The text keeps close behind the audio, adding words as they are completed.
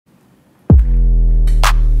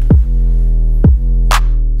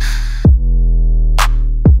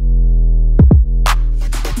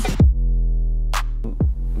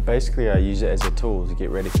Basically, I use it as a tool to get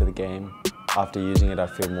ready for the game. After using it, I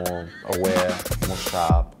feel more aware, more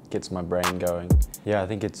sharp, gets my brain going. Yeah, I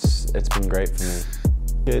think it's been great for me.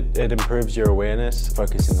 It improves your awareness,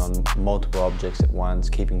 focusing on multiple objects at once,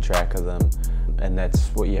 keeping track of them, and that's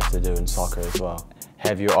what you have to do in soccer as well.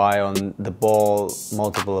 Have your eye on the ball,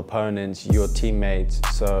 multiple opponents, your teammates,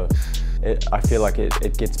 so I feel like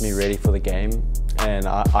it gets me ready for the game, and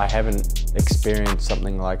I haven't experienced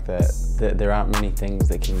something like that. There aren't many things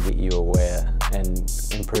that can get you aware and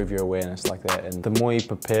improve your awareness like that, and the more you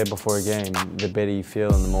prepare before a game, the better you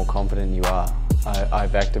feel and the more confident you are.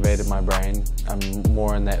 I've activated my brain, I'm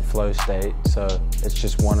more in that flow state, so it's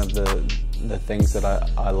just one of the things that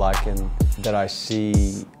I like and that I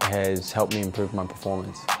see has helped me improve my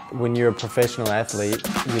performance. When you're a professional athlete,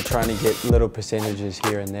 you're trying to get little percentages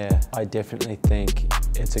here and there. I definitely think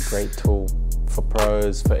it's a great tool for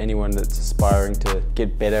pros, for anyone that's aspiring to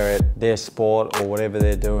get better at their sport or whatever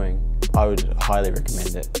they're doing. I would highly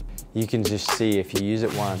recommend it. You can just see if you use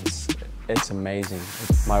it once, it's amazing.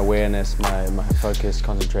 My awareness, my focus,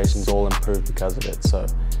 concentration's all improved because of it. So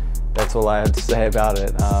that's all I have to say about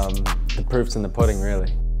it. The proof's in the pudding,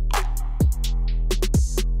 really.